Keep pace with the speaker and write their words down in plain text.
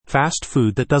fast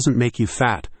food that doesn't make you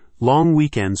fat, long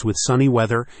weekends with sunny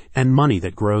weather, and money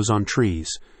that grows on trees.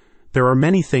 There are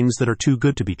many things that are too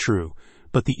good to be true,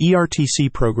 but the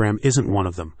ERTC program isn't one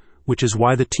of them, which is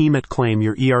why the team at Claim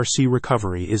Your ERC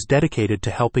Recovery is dedicated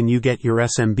to helping you get your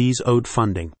SMB's owed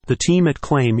funding. The team at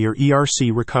Claim Your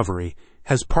ERC Recovery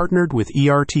has partnered with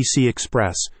ERTC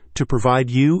Express to provide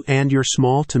you and your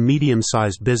small to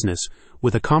medium-sized business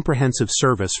with a comprehensive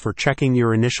service for checking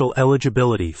your initial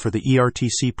eligibility for the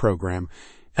ERTC program,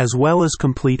 as well as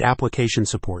complete application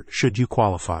support should you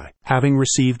qualify. Having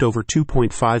received over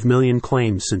 2.5 million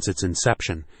claims since its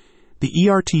inception, the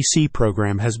ERTC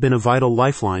program has been a vital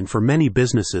lifeline for many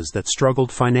businesses that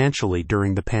struggled financially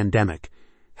during the pandemic.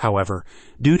 However,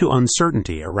 due to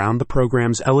uncertainty around the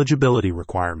program's eligibility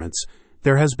requirements,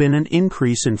 there has been an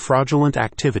increase in fraudulent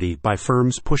activity by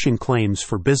firms pushing claims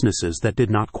for businesses that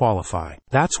did not qualify.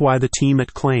 That's why the team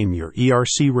at Claim Your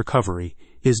ERC Recovery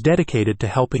is dedicated to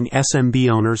helping SMB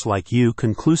owners like you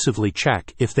conclusively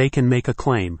check if they can make a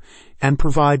claim and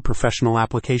provide professional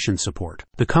application support.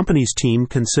 The company's team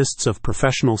consists of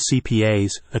professional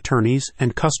CPAs, attorneys,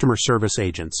 and customer service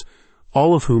agents,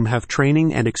 all of whom have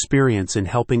training and experience in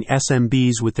helping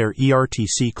SMBs with their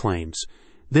ERTC claims.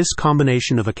 This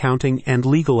combination of accounting and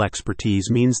legal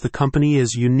expertise means the company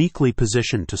is uniquely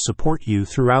positioned to support you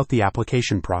throughout the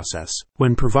application process.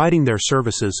 When providing their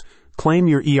services, Claim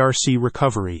Your ERC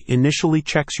Recovery initially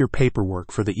checks your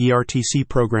paperwork for the ERTC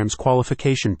program's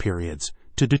qualification periods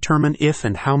to determine if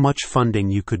and how much funding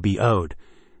you could be owed.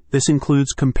 This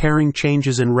includes comparing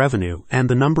changes in revenue and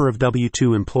the number of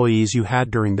W-2 employees you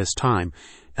had during this time,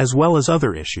 as well as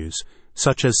other issues,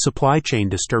 such as supply chain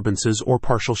disturbances or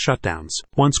partial shutdowns.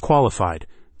 Once qualified,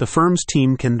 the firm's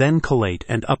team can then collate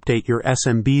and update your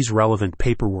SMB's relevant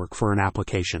paperwork for an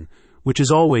application, which is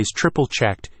always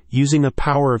triple-checked using a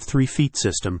power of 3 feet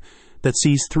system that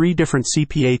sees 3 different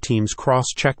CPA teams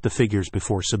cross-check the figures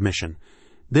before submission.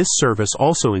 This service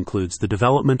also includes the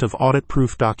development of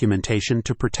audit-proof documentation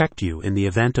to protect you in the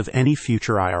event of any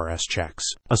future IRS checks.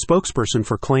 A spokesperson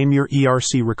for Claim Your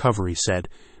ERC Recovery said,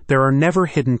 "There are never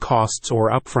hidden costs or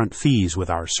upfront fees with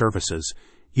our services.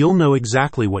 You'll know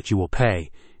exactly what you will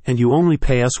pay, and you only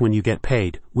pay us when you get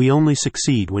paid. We only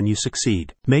succeed when you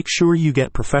succeed." Make sure you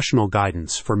get professional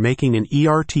guidance for making an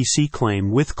ERTC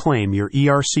claim with Claim Your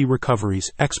ERC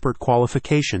Recovery's expert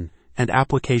qualification and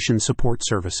application support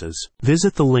services.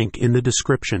 Visit the link in the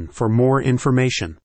description for more information.